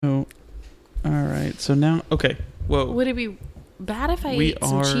Oh, all right. So now, okay. Whoa. Would it be bad if I ate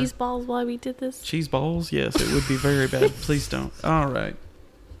some cheese balls while we did this? Cheese balls? Yes, it would be very bad. Please don't. All right.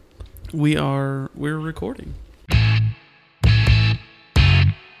 We're recording.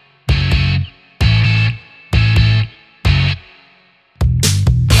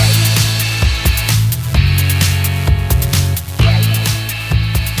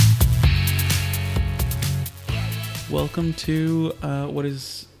 Welcome to what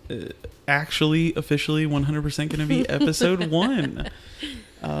is actually officially 100% going to be episode 1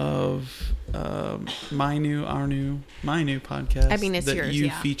 of my new podcast. I mean, it's that yours, you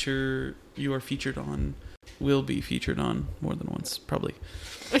yeah. you are featured on, will be featured on more than once, probably.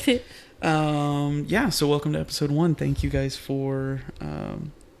 Yeah, so welcome to episode 1. Thank you guys for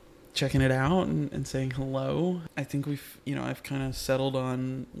checking it out and saying hello. I think I've kind of settled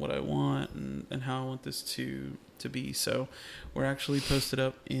on what I want and how I want this to be. So we're actually posted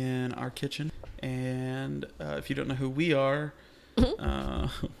up in our kitchen, and if you don't know who we are,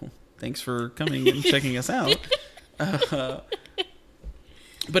 thanks for coming and checking us out. But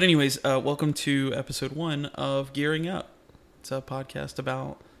anyways, welcome to episode 1 of Gearing Up. It's a podcast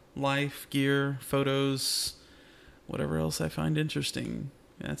about life, gear, photos, whatever else I find interesting.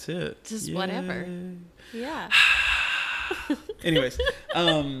 That's it. Just whatever. Yeah. Anyways,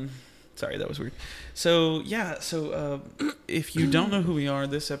 sorry, that was weird. So if you don't know who we are,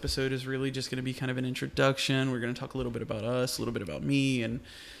 this episode is really just going to be kind of an introduction. We're going to talk a little bit about us, a little bit about me, and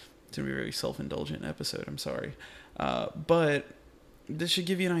it's going to be a very self-indulgent episode. I'm sorry. But this should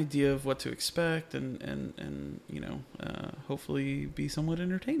give you an idea of what to expect and hopefully be somewhat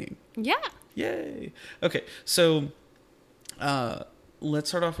entertaining. Yeah. Yay. Okay, so let's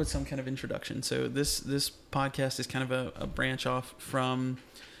start off with some kind of introduction. So this podcast is kind of a branch off from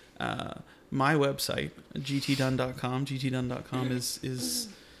my website, gtdunn.com. gtdunn.com is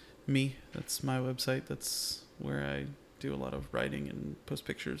me. That's my website. That's where I do a lot of writing and post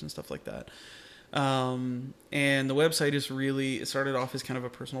pictures and stuff like that. And the website is it started off as kind of a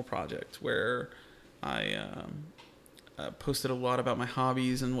personal project where I posted a lot about my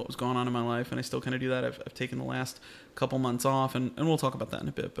hobbies and what was going on in my life, and I still kind of do that. I've taken the last couple months off, and we'll talk about that in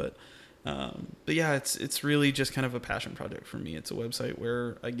a bit, but yeah, it's really just kind of a passion project for me. It's a website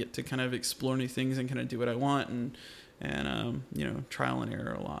where I get to kind of explore new things and kind of do what I want, and trial and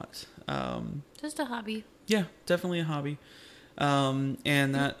error a lot. Just a hobby. Yeah, definitely a hobby. And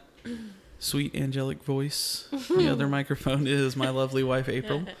that sweet angelic voice, the other microphone, is my lovely wife,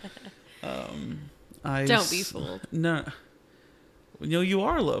 April. Don't be fooled. No, you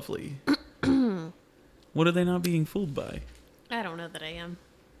are lovely. What are they not being fooled by? I don't know that I am.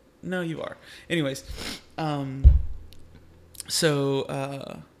 No, you are. Anyways, yeah,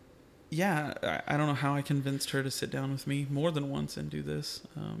 I don't know how I convinced her to sit down with me more than once and do this.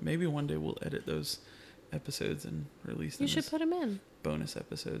 Maybe one day we'll edit those episodes and release them. You should put them in. Bonus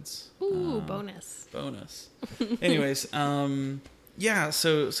episodes. Ooh, bonus. Anyways, yeah,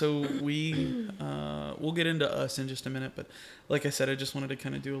 so we'll get into us in just a minute, but like I said, I just wanted to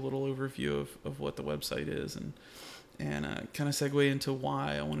kind of do a little overview of what the website is and kind of segue into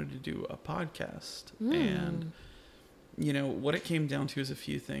why I wanted to do a podcast. And what it came down to is a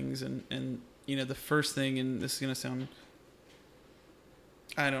few things, and the first thing, and this is going to sound,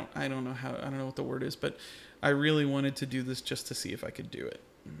 I don't know what the word is, but I really wanted to do this just to see if I could do it.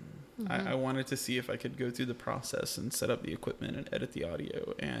 I wanted to see if I could go through the process and set up the equipment and edit the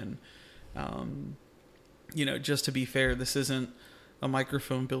audio. And, just to be fair, this isn't a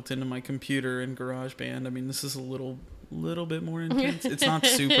microphone built into my computer in GarageBand. I mean, this is a little bit more intense. It's not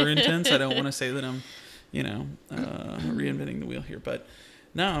super intense. I don't want to say that I'm, reinventing the wheel here. But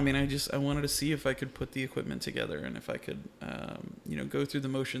no, I mean, I wanted to see if I could put the equipment together and if I could, go through the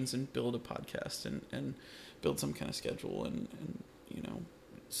motions and build a podcast and build some kind of schedule and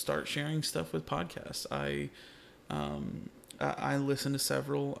start sharing stuff with podcasts. I listen to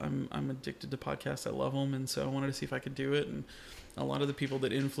several. I'm addicted to podcasts. I love them, and so I wanted to see if I could do it. And a lot of the people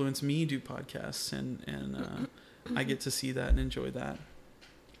that influence me do podcasts, and I get to see that and enjoy that.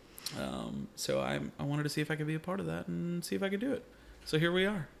 So I wanted to see if I could be a part of that and see if I could do it. So here we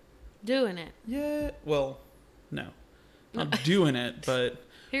are, doing it. Yeah. Well, no, not doing it, but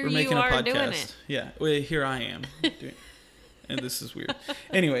here we're making a podcast. Doing it. Yeah. Well, here I am doing. And this is weird.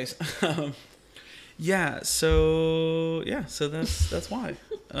 Anyways, so that's why.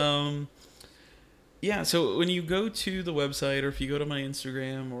 So when you go to the website, or if you go to my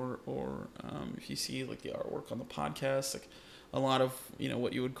Instagram, or if you see like the artwork on the podcast, like a lot of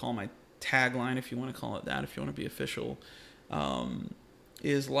what you would call my tagline, if you want to call it that, if you want to be official,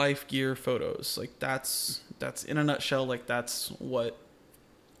 is life, gear, photos. Like that's in a nutshell. Like that's what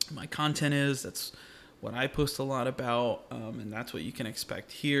my content is. That's what I post a lot about, and that's what you can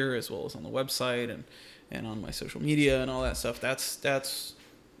expect here as well as on the website and on my social media and all that stuff. That's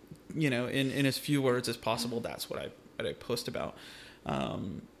in as few words as possible, that's what I post about.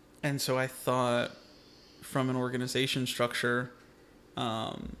 And so I thought from an organization structure,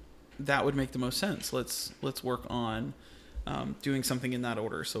 that would make the most sense. Let's work on doing something in that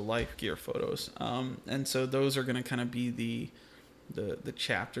order. So life, gear, photos. And so those are going to kind of be the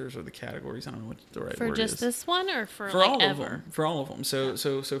chapters or the categories. I don't know what the right word is. For just this one or for like all ever? Of them? For all of them. So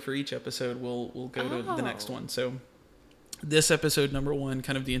for each episode, we'll go to the next one. So this episode number 1,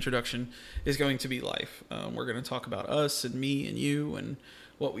 kind of the introduction, is going to be life. We're going to talk about us and me and you and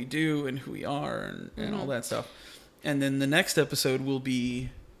what we do and who we are and all that stuff. And then the next episode will be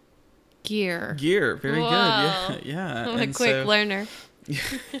gear. Very Whoa. good. Yeah. I'm a quick learner.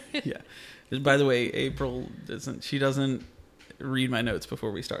 Yeah. By the way, April doesn't read my notes before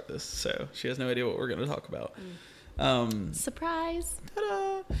we start this, so she has no idea what we're going to talk about. Surprise.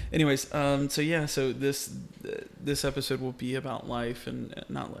 Ta-da! Anyways, so this episode will be about life and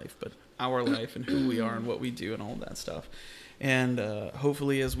not life, but our life and who we are and what we do and all that stuff. And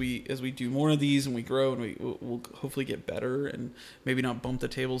hopefully, as we do more of these and we grow and we'll hopefully get better and maybe not bump the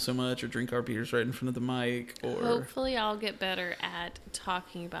table so much or drink our beers right in front of the mic. Or hopefully, I'll get better at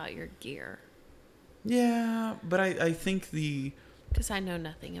talking about your gear. Yeah, but I think because I know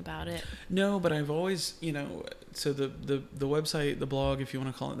nothing about it. No, but I've always, so the website, the blog, if you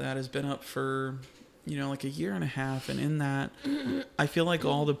want to call it that, has been up for, like a year and a half. And in that, I feel like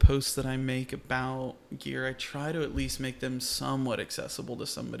all the posts that I make about gear, I try to at least make them somewhat accessible to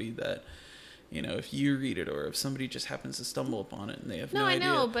somebody that, if you read it or if somebody just happens to stumble upon it and they have no idea.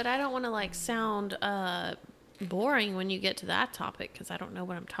 No, I know, but I don't want to sound boring when you get to that topic because I don't know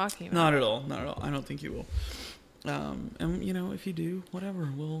what I'm talking about. Not at all. I don't think you will. And if you do, whatever,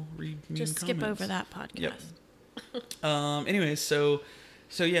 we'll read mean just comments. skip over that podcast. Yep. Anyways, so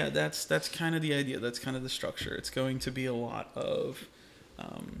yeah, that's kind of the idea. That's kind of the structure. It's going to be a lot of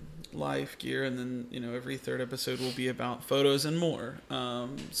life, gear, and then every third episode will be about photos and more.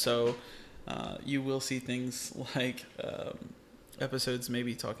 So you will see things like episodes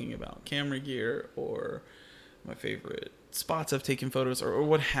maybe talking about camera gear or my favorite spots I've taken photos or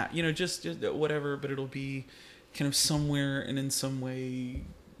what just whatever, but it'll be kind of somewhere and in some way.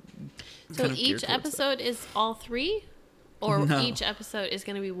 So each episode is all 3, or each episode is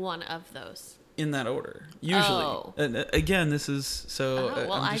going to be one of those? In that order, usually. Oh. And again, this is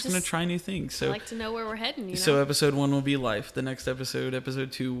I'm just going to try new things. So I like to know where we're heading. So episode 1 will be life. The next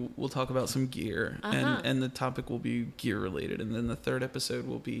episode 2, we'll talk about some gear, and the topic will be gear related. And then the third episode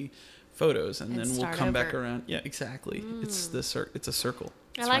will be photos, and then we'll come back around. Yeah, exactly. It's a circle.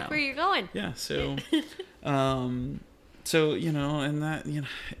 I like where you're going. Yeah. So, and that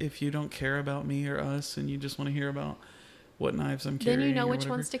if you don't care about me or us, and you just want to hear about what knives I'm carrying, then you know which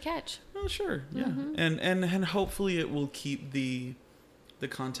ones to catch. Oh, sure. Yeah. And hopefully it will keep the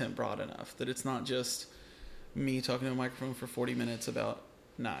content broad enough that it's not just me talking to a microphone for 40 minutes about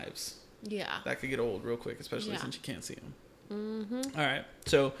knives. Yeah. That could get old real quick, especially since you can't see them. Mm-hmm. All right.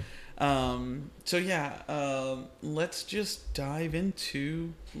 Let's just dive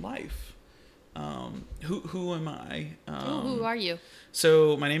into life. Who am I? Who are you?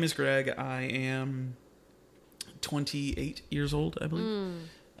 So my name is Greg. I am 28 years old, I believe.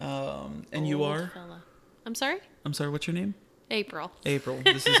 And old you are? Fella. I'm sorry? What's your name? April.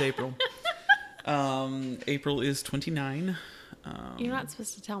 This is April. April is 29. You're not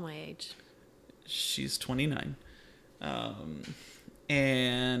supposed to tell my age. She's 29.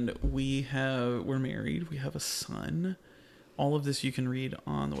 And we're married. We have a son. All of this you can read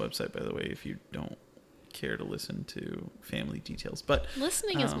on the website, by the way, if you don't care to listen to family details. But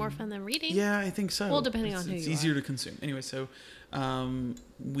listening is more fun than reading. Yeah, I think so. Well, depending on who you are. It's easier to consume. Anyway, so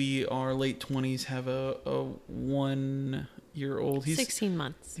we are late 20s, have a 1-year-old. He's 16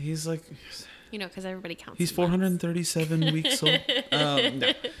 months. He's like... because everybody counts. He's 437 weeks old.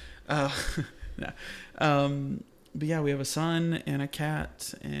 No. But yeah, we have a son and a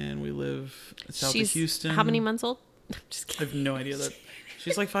cat, and we live south of Houston. How many months old? I'm just kidding. I have no idea.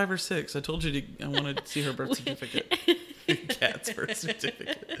 She's like 5 or 6. I told you I wanted to see her birth certificate. Cat's birth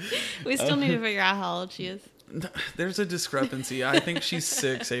certificate. We still need to figure out how old she is. There's a discrepancy. I think she's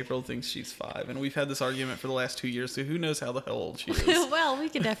 6. April thinks she's 5. And we've had this argument for the last 2 years, so who knows how the hell old she is. Well, we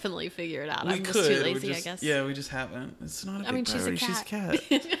could definitely figure it out. I'm just too lazy, I guess. Yeah, we just haven't. It's not a big priority. She's a cat.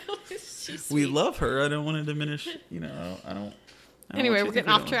 We love her. I don't want to diminish, I don't anyway, we're getting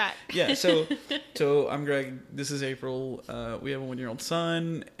off track. Yeah, so I'm Greg. This is April. We have a 1-year-old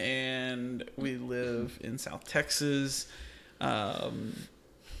son, and we live in South Texas.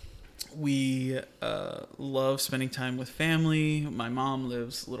 we love spending time with family. My mom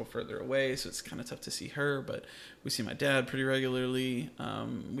lives a little further away, so it's kind of tough to see her, but we see my dad pretty regularly.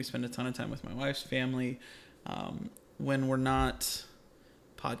 We spend a ton of time with my wife's family. When we're not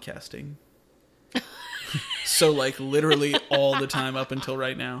podcasting, so like literally all the time up until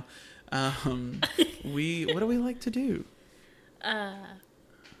right now, what do we like to do?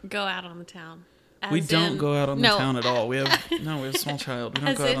 Go out on the town. We don't go out on the town at all. We have a small child. We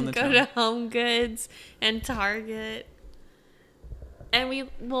don't go out on the town. Go to Home Goods and Target. And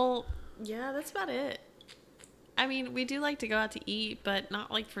that's about it. I mean, we do like to go out to eat, but not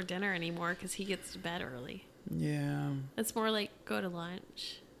like for dinner anymore because he gets to bed early. Yeah. It's more like go to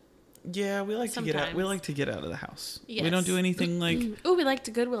lunch. Yeah, we like Sometimes. to get out. We like to get out of the house. Yes. We don't do anything like. Ooh, we like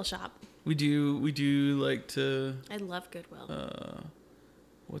to Goodwill shop. We do like to. I love Goodwill.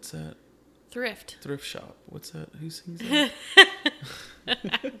 What's that? Thrift shop. What's that? Who sings that?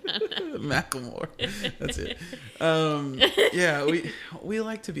 Macklemore. That's it. Yeah, we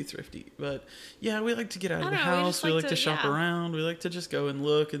like to be thrifty, but yeah, we like to get out of the house. We like to shop around. We like to just go and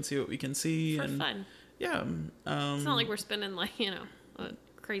look and see what we can see for fun. Yeah. It's not like we're spending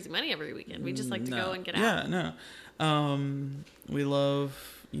crazy money every weekend. We just like to go and get out. Yeah, no. We love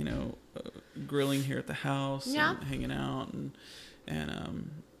grilling here at the house and hanging out and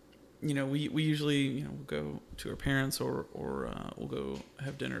we usually we'll go to our parents or we'll go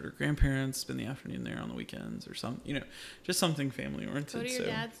have dinner at our grandparents, spend the afternoon there on the weekends or just something family oriented. Go to your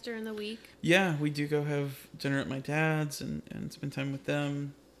dad's during the week. Yeah, we do go have dinner at my dad's and spend time with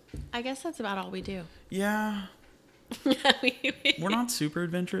them. I guess that's about all we do. Yeah. We're not super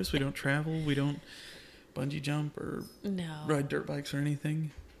adventurous. We don't travel. We don't bungee jump or ride dirt bikes or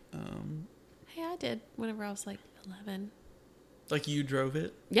anything. Hey, I did whenever I was like 11. Like you drove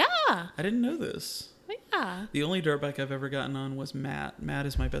it? Yeah. I didn't know this. Yeah. The only dirt bike I've ever gotten on was Matt. Matt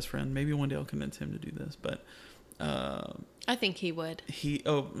is my best friend. Maybe one day I'll convince him to do this, but I think he would. He's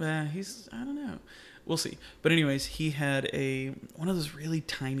I don't know. We'll see. But anyways, he had one of those really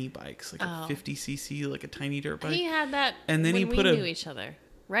tiny bikes, like a 50cc, like a tiny dirt bike. He had that and then when we knew each other,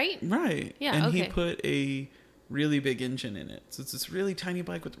 right? Right. Yeah, and he put a really big engine in it. So it's this really tiny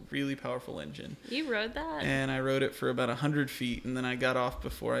bike with a really powerful engine. You rode that? And I rode it for about 100 feet, and then I got off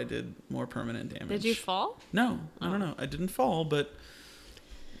before I did more permanent damage. Did you fall? No, I don't know. I didn't fall, but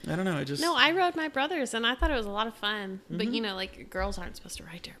I don't know. No, I rode my brother's, and I thought it was a lot of fun. Mm-hmm. But, girls aren't supposed to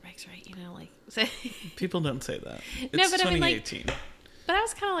ride dirt bikes, right? So people don't say that. It's no, but 2018. But I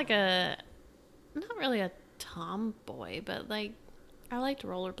was kind of like not really a tomboy, but, I liked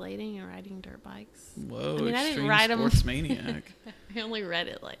rollerblading and riding dirt bikes. Whoa, I mean, I didn't ride sports them. Maniac. I only read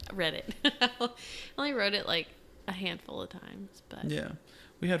it. I only rode it a handful of times. But yeah,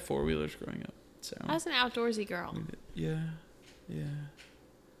 we had 4-wheelers growing up. So I was an outdoorsy girl. Yeah.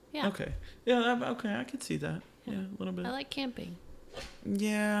 Yeah. Okay. Yeah. Okay. I could see that. Yeah, a little bit. I like camping.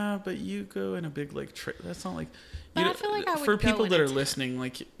 Yeah, but you go in a big that's not like. But I feel like I would for go people in that a are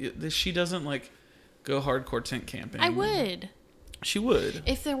listening, she doesn't go hardcore tent camping. I would. She would.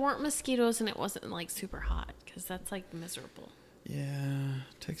 If there weren't mosquitoes and it wasn't super hot, because that's miserable. Yeah,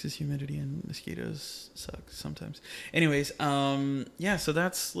 Texas humidity and mosquitoes suck sometimes. Anyways, yeah, so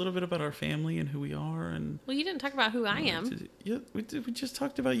that's a little bit about our family and who we are. And well, you didn't talk about who I am. Yeah, we just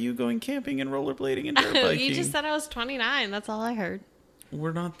talked about you going camping and rollerblading and dirt biking. You just said I was 29. That's all I heard.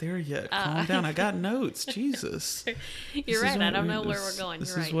 We're not there yet. Calm down. I got notes. Jesus. You're right. I don't know where we're going.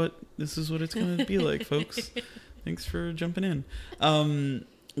 This is what it's going to be like, folks. Thanks for jumping in. A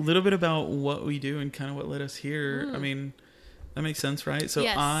little bit about what we do and kind of what led us here. I mean, that makes sense, right? So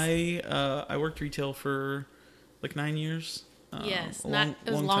yes. I worked retail for 9 years. Yes, it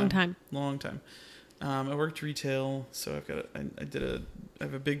was a long time. Long time. I worked retail, so I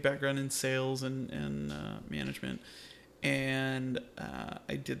have a big background in sales and management, and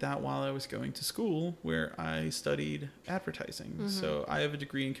I did that while I was going to school where I studied advertising. Mm-hmm. So I have a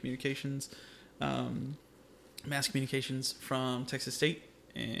degree in communications. Mass communications from Texas State,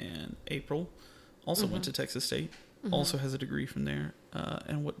 and April also went to Texas State. Also has a degree from there.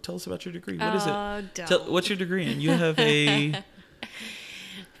 And tell us about your degree. What is it? What's your degree in? You have a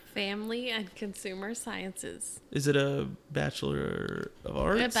Family and Consumer Sciences. Is it a Bachelor of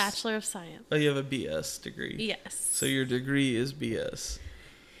Arts? A Bachelor of Science. Oh, you have a BS degree. Yes. So your degree is BS.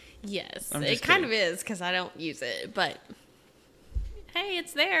 Yes, it kind of is because I don't use it, but. Hey,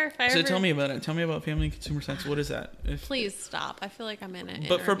 it's there. Tell me about it. Tell me about Family and Consumer Science. What is that? Please stop. I feel like I'm in an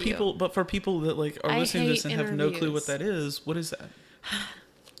But interview. for people that are listening to this and have no clue what that is, what is that?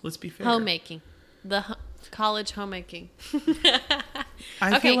 Let's be fair. Homemaking, college homemaking.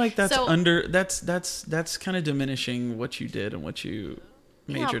 I feel like that's that's kind of diminishing what you did and what you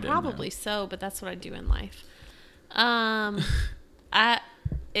majored probably in. so, but that's what I do in life.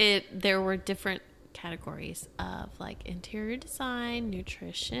 There were different categories of like interior design,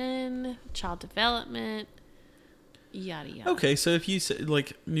 nutrition, child development, yada yada. Okay, so if you said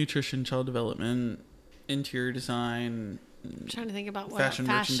like nutrition, child development, interior design, I'm trying to think about what fashion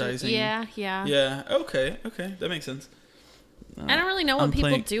merchandising. Yeah. Yeah. Okay. That makes sense. I don't really know what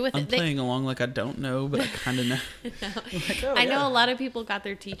people do with it. I'm playing along like I don't know, but I kind of know. No. Like, oh, I know a lot of people got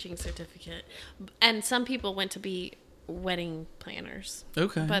their teaching certificate, and some people went to be wedding planners.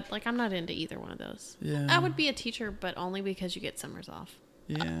 Okay. But like, I'm not into either one of those. Yeah. I would be a teacher, but only because you get summers off.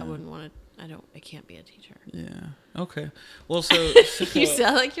 Yeah. I wouldn't want to. I can't be a teacher. Yeah. Okay. Well, so You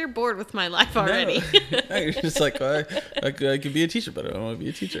sound like you're bored with my life already. No. You're just like, well, I could be a teacher, but I don't want to be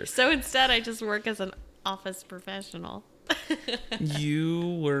a teacher. So instead, I just work as an office professional.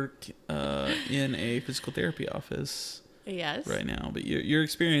 You work in a physical therapy office. Yes. Right now, but your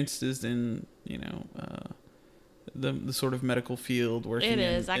experience is in the sort of medical field, working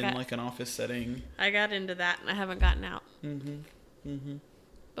in like an office setting. I got into that and I haven't gotten out. Mm-hmm.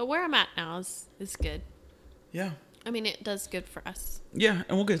 But where I'm at now is good. Yeah. I mean, it does good for us. Yeah,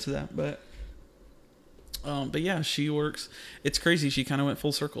 and we'll get to that, but yeah, she works. It's crazy. She kind of went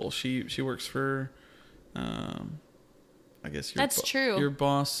full circle. She works for, I guess that's true. Your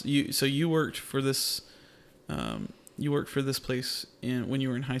boss. You worked for this. You worked for this place when you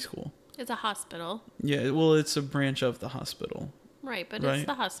were in high school. It's a hospital. Yeah, well, it's a branch of the hospital. Right, but it's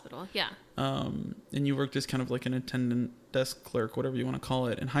the hospital, yeah. And you worked as kind of like an attendant, desk clerk, whatever you want to call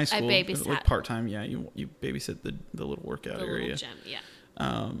it, in high school. I babysat. Like part-time, yeah. You babysit the little workout area. Little gym,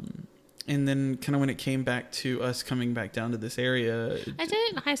 yeah. And then kind of when it came back to us coming back down to this area. I did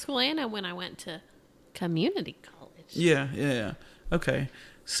it in high school and when I went to community college. Yeah. Okay.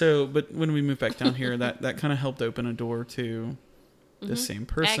 So, but when we moved back down here, that kind of helped open a door to the same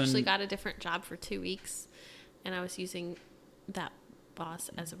person. I actually got a different job for 2 weeks, and I was using that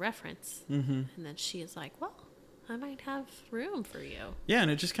boss as a reference. Mm-hmm. And then she is like, well, I might have room for you. Yeah, and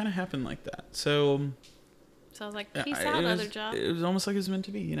it just kind of happened like that. So I was like, peace out, other job. It was almost like it was meant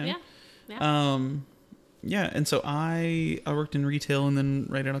to be, Yeah. Yeah, and so I worked in retail, and then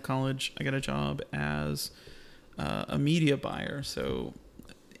right out of college, I got a job as a media buyer. So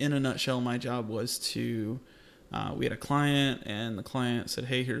in a nutshell, my job was to we had a client, and the client said,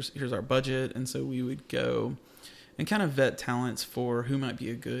 hey, here's our budget. And so we would go and kind of vet talents for who might be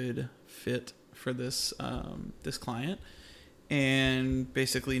a good fit for this client, and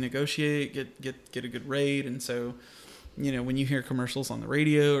basically negotiate, get a good rate. And so, when you hear commercials on the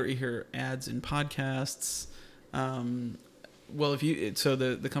radio or you hear ads in podcasts, well,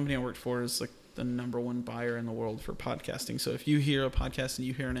 the company I worked for is like the number one buyer in the world for podcasting. So if you hear a podcast and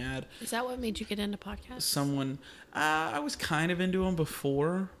you hear an ad, is that what made you get into podcasts? I was kind of into them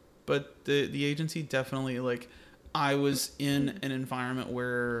before, but the agency definitely, like, I was in an environment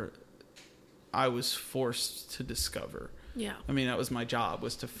where I was forced to discover. Yeah. I mean, that was my job,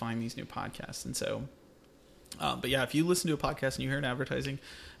 was to find these new podcasts. And so, but yeah, if you listen to a podcast and you hear an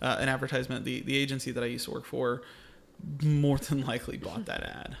advertisement, the agency that I used to work for more than likely bought that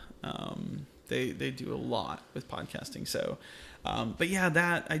ad. They do a lot with podcasting. So, but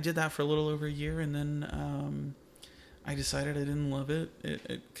yeah, I did that for a little over a year, and then I decided I didn't love it.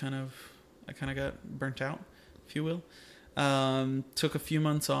 I kind of got burnt out, if you will. Took a few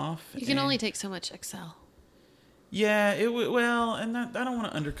months off. You can only take so much Excel. Yeah, and I don't want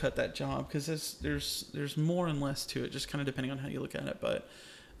to undercut that job, because there's more and less to it, just kind of depending on how you look at it, but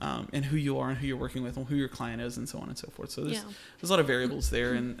and who you are and who you're working with and who your client is and so on and so forth. So there's a lot of variables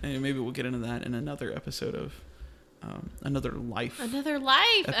there, and maybe we'll get into that in another episode of another life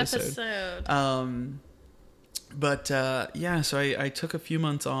episode. But so I took a few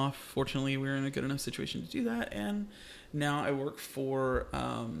months off. Fortunately, we were in a good enough situation to do that, and now I work for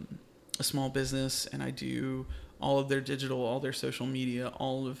a small business, and I do all of their digital, all their social media,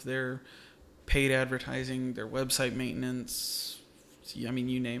 all of their paid advertising, their website maintenance. I mean,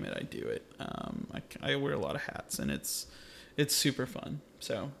 you name it, I do it. I wear a lot of hats, and it's super fun.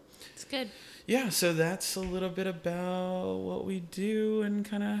 So it's good. Yeah, so that's a little bit about what we do and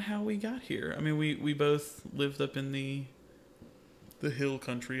kind of how we got here. I mean, we both lived up in the hill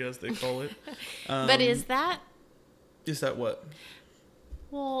country, as they call it. But is that what?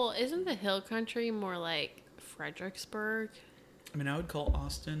 Well, isn't the hill country more like Fredericksburg? I mean, I would call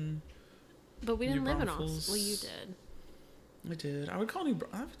Austin. But we didn't live in Austin. Well, you did. I did. I would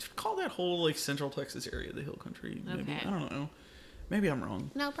call that whole like Central Texas area the hill country. Maybe. Okay. I don't know. Maybe I'm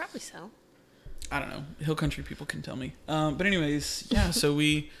wrong. No, probably so. I don't know. Hill country people can tell me. But anyways, yeah. So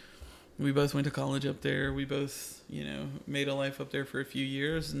we we both went to college up there. We both, made a life up there for a few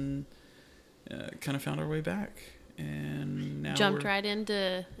years and kind of found our way back. And now jumped right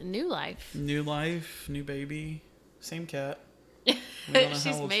into new life. New life, new baby, same cat.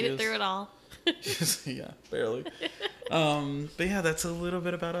 She's made it through it all. Yeah, barely. But yeah, that's a little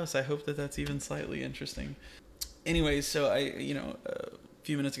bit about us. I hope that that's even slightly interesting. Anyways, so a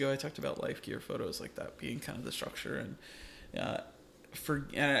few minutes ago I talked about life gear photos, like that being kind of the structure, and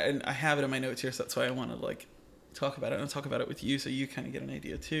and I have it in my notes here, so that's why I want to like talk about it and talk about it with you, so you kind of get an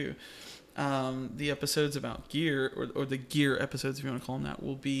idea too. The episodes about gear, or the gear episodes, if you want to call them that,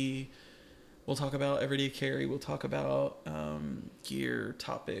 we'll talk about everyday carry. We'll talk about gear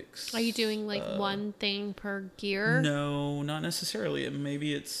topics. Are you doing like one thing per gear? No, not necessarily.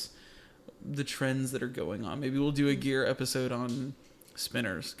 Maybe it's the trends that are going on. Maybe we'll do a gear episode on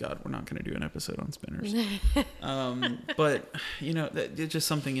spinners. God, we're not going to do an episode on spinners. But, it's just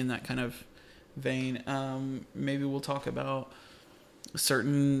something in that kind of vein. Maybe we'll talk about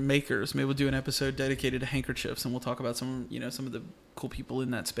certain makers. Maybe we'll do an episode dedicated to handkerchiefs, and we'll talk about some of the cool people in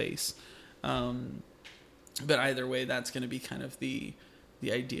that space. But either way, that's going to be kind of the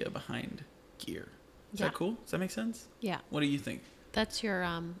idea behind gear. Is that cool? Does that make sense? Yeah. What do you think? That's your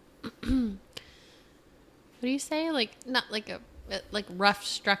what do you say? Like, not like a rough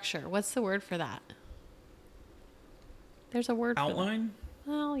structure. What's the word for that? There's a word outline?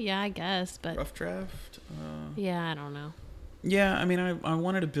 For that. Well, yeah, I guess, but rough draft? Yeah, I don't know. Yeah, I mean, I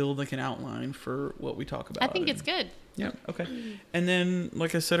wanted to build like an outline for what we talk about. I think it's good. Yeah, okay. And then,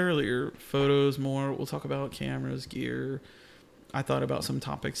 like I said earlier, photos more. We'll talk about cameras, gear. I thought about some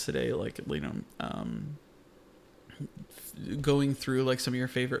topics today, like, going through like some of your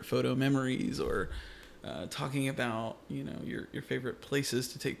favorite photo memories, or talking about, your favorite places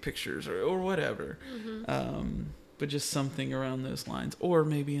to take pictures, or whatever. Mm-hmm. But just something around those lines. Or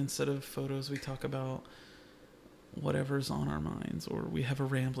maybe instead of photos, we talk about whatever's on our minds, or we have a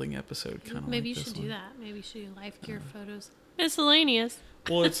rambling episode kind of maybe like you this should one. do that. Maybe you should do life gear photos. Miscellaneous.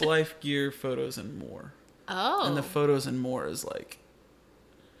 Well, it's life gear photos and more. Oh. And the photos and more is like,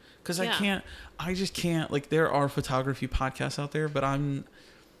 because I just can't, like, there are photography podcasts out there, but I'm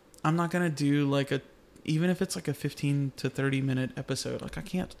not going to do like even if it's like a 15 to 30 minute episode, like I'm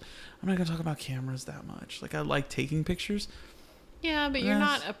not going to talk about cameras that much. Like, I like taking pictures. Yeah, but you're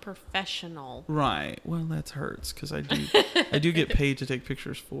not a professional. Right. Well, that hurts, because I do get paid to take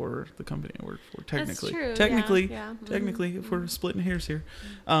pictures for the company I work for. Technically, that's true. Technically, yeah. Technically, if we're splitting hairs here.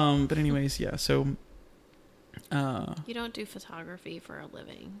 But anyways, yeah. So. You don't do photography for a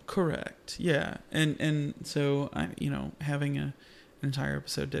living. Correct. Yeah, and so having an entire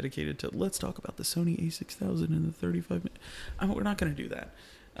episode dedicated to let's talk about the Sony A6000 in the 35 minute. We're not going to do that.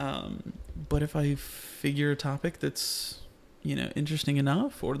 But if I figure a topic that's interesting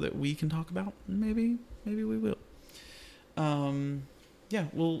enough, or that we can talk about, maybe we will. Yeah,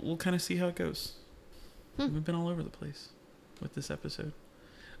 we'll kind of see how it goes. We've been all over the place with this episode.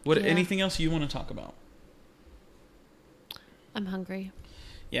 Anything else you want to talk about? I'm hungry.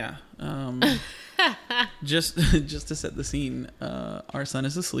 Yeah. Just to set the scene, our son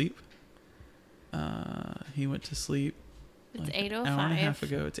is asleep. He went to sleep It's 8:05. An hour and a half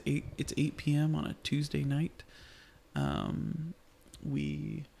ago. It's 8 p.m. on a Tuesday night.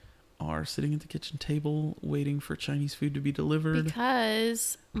 We are sitting at the kitchen table waiting for Chinese food to be delivered.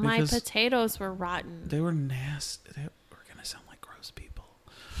 Because my potatoes were rotten. They were nasty. They were going to sound like gross people.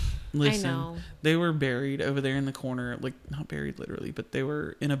 Listen, I know. They were buried over there in the corner. Like, not buried literally, but they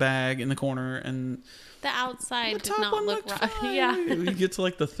were in a bag in the corner, and the outside did not look right. Yeah. You get to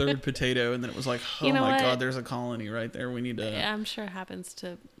like the third potato, and then it was like, oh my God, there's a colony right there. We need to. I'm sure it happens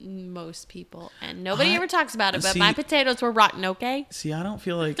to most people, and nobody ever talks about it. But my potatoes were rotten. Okay. See, I don't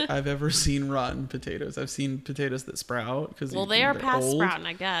feel like I've ever seen rotten potatoes. I've seen potatoes that sprout because they are past old. Sprouting,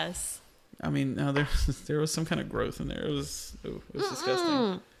 I guess. I mean, no, there was some kind of growth in there. It was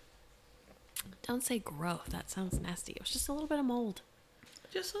disgusting. Don't say growth. That sounds nasty. It was just a little bit of mold.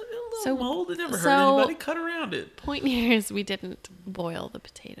 Just a little mold. It never hurt anybody. Cut around it. Point here is we didn't boil the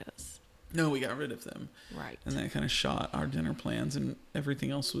potatoes. No, we got rid of them. Right. And that kind of shot our dinner plans, and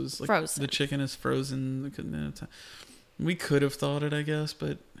everything else was like frozen. The chicken is frozen. We could have thawed it, I guess,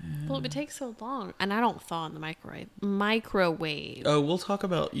 but... Well, it would take so long. And I don't thaw in the microwave. Oh, we'll talk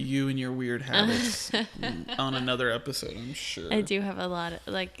about you and your weird habits on another episode, I'm sure. I do have a lot of,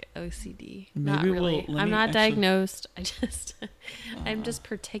 like, OCD. Maybe not really. I'm not diagnosed. I'm just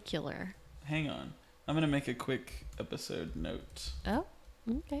particular. Hang on. I'm going to make a quick episode note. Oh,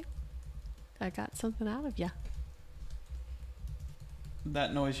 okay. I got something out of you.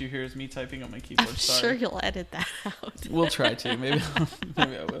 That noise you hear is me typing on my keyboard. I'm sure you'll edit that out. We'll try to. Maybe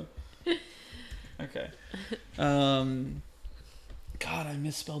I will. Okay. God, I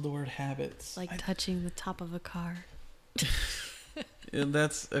misspelled the word habits. Like touching the top of a car.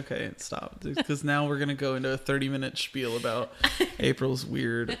 That's okay. Stop, because now we're gonna go into a 30-minute spiel about April's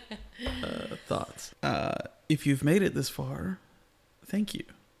weird thoughts. If you've made it this far, thank you.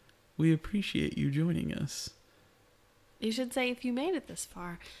 We appreciate you joining us. You should say, if you made it this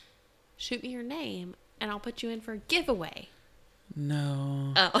far, shoot me your name and I'll put you in for a giveaway.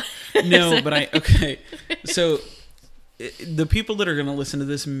 No. Oh. No, but okay. So the people that are going to listen to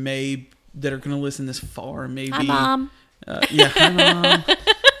this that are going to listen this far, maybe. Hi, Mom. Yeah, hi, Mom.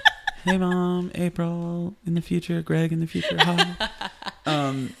 Hey, Mom. April in the future. Greg in the future. Hi.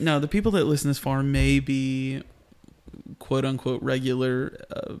 No, the people that listen this far may be quote unquote regular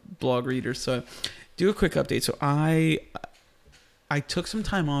blog readers. So do a quick update. So I took some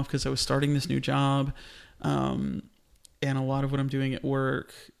time off because I was starting this new job. And a lot of what I'm doing at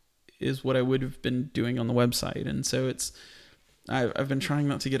work is what I would have been doing on the website. And so I've been trying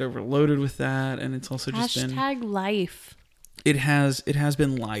not to get overloaded with that. And it's also just been life. It has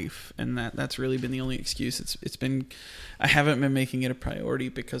been life. And that's really been the only excuse. It's been, I haven't been making it a priority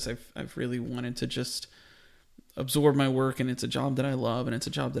because I've really wanted to just absorb my work, and it's a job that I love and it's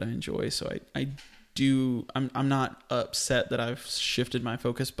a job that I enjoy. So I'm not upset that I've shifted my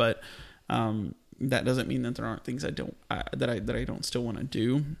focus, but, that doesn't mean that there aren't things I don't still want to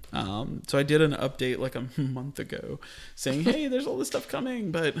do. So I did an update like a month ago saying, hey, there's all this stuff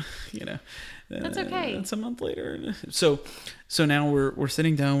coming, but that's okay. It's a month later. So now we're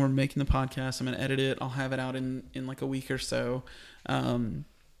sitting down, we're making the podcast. I'm going to edit it. I'll have it out in like a week or so.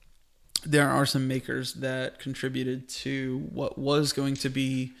 There are some makers that contributed to what was going to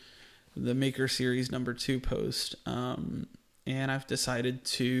be the Maker Series number 2 post. And I've decided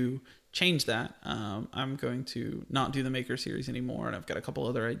to change that. I'm going to not do the Maker Series anymore, and I've got a couple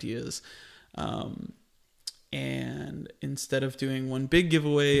other ideas. And instead of doing one big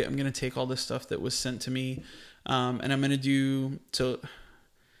giveaway, I'm going to take all this stuff that was sent to me, and I'm going to do... So,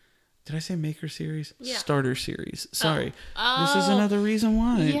 did I say Maker Series? Yeah. Starter Series. Sorry. Oh. This is another reason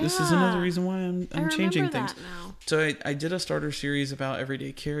why. Yeah. This is another reason why I'm changing things. Now. So I did a starter series about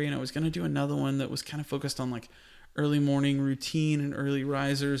everyday carry, and I was going to do another one that was kind of focused on like early morning routine and early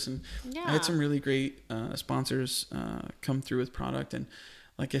risers. And Yeah. I had some really great sponsors come through with product. And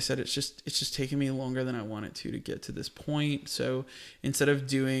like I said, it's just taken me longer than I wanted to get to this point. So instead of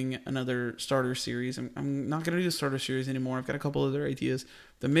doing another starter series, I'm not going to do the starter series anymore. I've got a couple other ideas.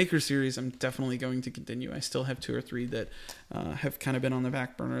 The Maker Series, I'm definitely going to continue. I still have 2 or 3 that have kind of been on the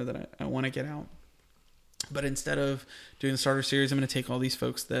back burner that I want to get out. But instead of doing the starter series, I'm going to take all these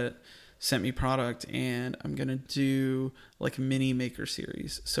folks that sent me product, and I'm going to do like a mini Maker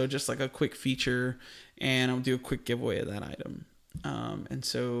Series. So just like a quick feature, and I'll do a quick giveaway of that item. And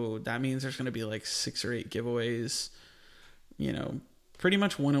so that means there's going to be like 6 or 8 giveaways, pretty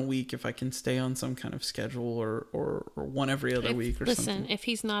much one a week if I can stay on some kind of schedule, or one every other week or something. Listen, if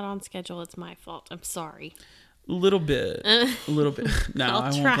he's not on schedule, it's my fault. I'm sorry. A little bit. No, I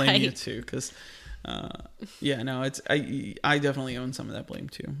won't try. blame you too, because it's I definitely own some of that blame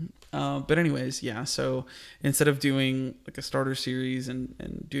too. But anyways, yeah. So instead of doing like a starter series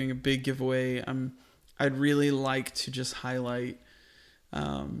and doing a big giveaway, I'd really like to just highlight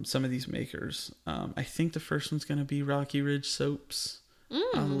some of these makers. I think the first one's gonna be Rocky Ridge Soaps.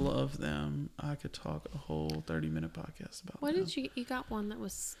 I love them. I could talk a whole 30-minute podcast about them. What did you got one that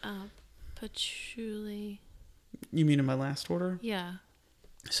was patchouli? You mean in my last order? Yeah.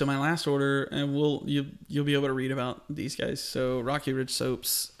 So my last order, and you'll be able to read about these guys. So Rocky Ridge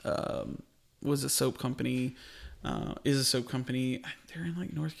Soaps was a soap company, is a soap company. They're in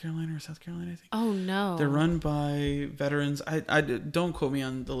like North Carolina or South Carolina, I think. Oh no. They're run by veterans. I don't quote me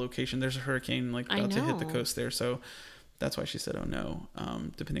on the location. There's a hurricane like about to hit the coast there, so that's why she said, "Oh no,"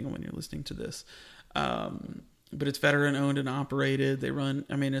 depending on when you're listening to this. But it's veteran owned and operated. They run,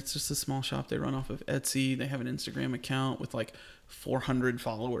 it's just a small shop. They run off of Etsy. They have an Instagram account with like 400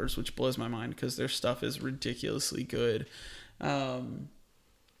 followers, which blows my mind because their stuff is ridiculously good. And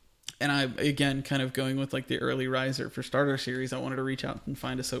I, again, kind of going with like the early riser for starter series, I wanted to reach out and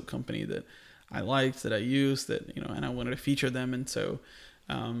find a soap company that I liked, that I used, that, and I wanted to feature them. And so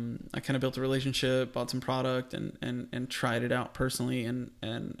I kind of built a relationship, bought some product and tried it out personally. And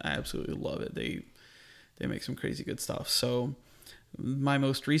I absolutely love it. They make some crazy good stuff. So my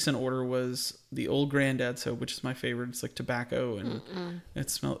most recent order was the Old Granddad soap, which is my favorite. It's like tobacco, and it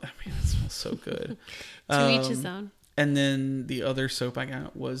smells so good. To each his own. And then the other soap I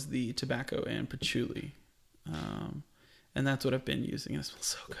got was the tobacco and patchouli. And that's what I've been using. It smells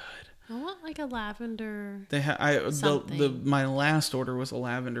so good. I want like a lavender. They my last order was a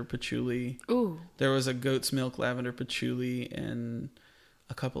lavender patchouli. Ooh. There was a goat's milk lavender patchouli and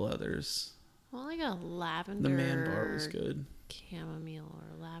a couple others. Well, like a lavender. The man bar was good. Chamomile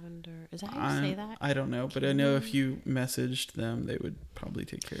or lavender. Is that how you say that? I don't know, but I know if you messaged them, they would probably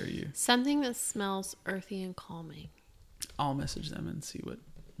take care of you. Something that smells earthy and calming. I'll message them and see what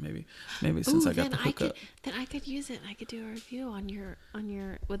maybe since I got the hookup. Then I could use it and I could do a review on your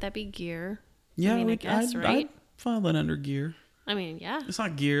would that be gear? Yeah, I guess, right? I'd file that under gear. I mean, yeah. It's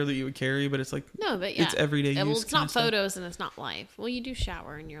not gear that you would carry, but it's like no, but yeah, it's everyday use. Well, it's not photos and it's not life. Well, you do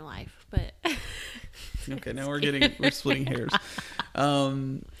shower in your life, but okay, now we're splitting hairs.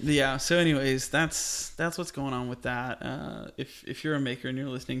 Yeah. So, anyways, that's what's going on with that. If you're a maker and you're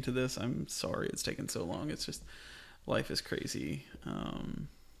listening to this, I'm sorry it's taken so long. It's just life is crazy.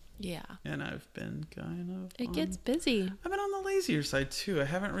 Yeah. And I've been it gets busy. I've been on the lazier side too. I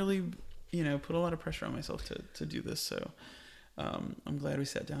haven't really, put a lot of pressure on myself to do this. So, I'm glad we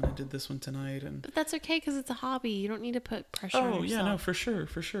sat down and did this one tonight. But that's okay because it's a hobby. You don't need to put pressure on yourself. Yeah, no, for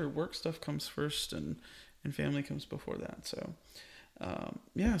sure. Work stuff comes first, and family comes before that. So,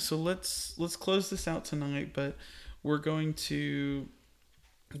 so let's close this out tonight. But we're going to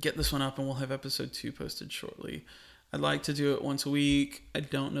get this one up, and we'll have episode 2 posted shortly. I'd like to do it once a week. I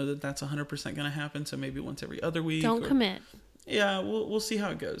don't know that that's 100% going to happen, so maybe once every other week. Don't commit. Yeah, we'll see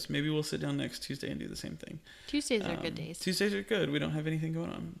how it goes. Maybe we'll sit down next Tuesday and do the same thing. Tuesdays are good days. Tuesdays are good. We don't have anything going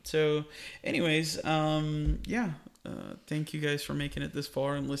on. So, anyways, thank you guys for making it this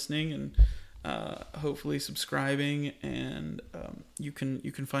far and listening, and hopefully subscribing. And you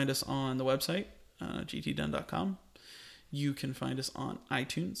can find us on the website, gtdone.com. You can find us on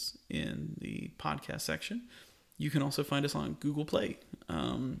iTunes in the podcast section. You can also find us on Google Play.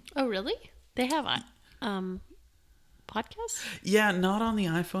 Oh, really? They have podcasts? Yeah, not on the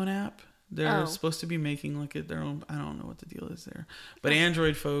iPhone app. They're supposed to be making like their own. I don't know what the deal is there, but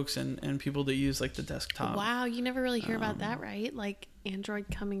Android folks and people that use like the desktop. Wow, you never really hear about that, right? Like Android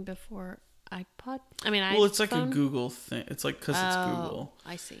coming before iPod. I mean, it's like a Google thing. It's like because it's Google.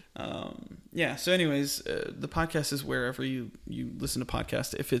 I see. So, anyways, the podcast is wherever you listen to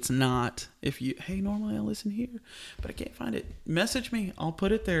podcasts. Normally I listen here, but I can't find it. Message me. I'll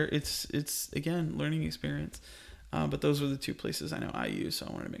put it there. It's again learning experience. But those were the 2 places I know I use, so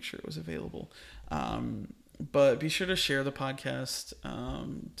I wanted to make sure it was available. But be sure to share the podcast.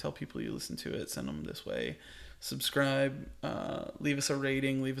 Tell people you listen to it. Send them this way. Subscribe. Leave us a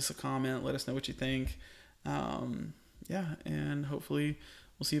rating. Leave us a comment. Let us know what you think. And hopefully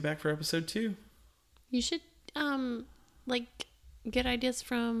we'll see you back for episode 2. You should get ideas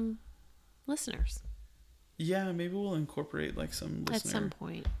from listeners. Yeah, maybe we'll incorporate like some at some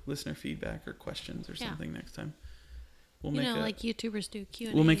point listener feedback or questions or something next time. We'll like YouTubers do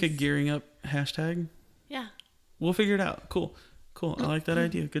Q&As. We'll make a gearing up hashtag. Yeah. We'll figure it out. Cool. I like that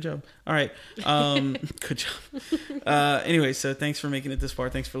idea. Good job. All right. Good job. Anyway, so thanks for making it this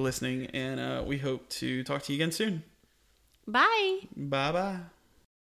far. Thanks for listening. And we hope to talk to you again soon. Bye. Bye-bye.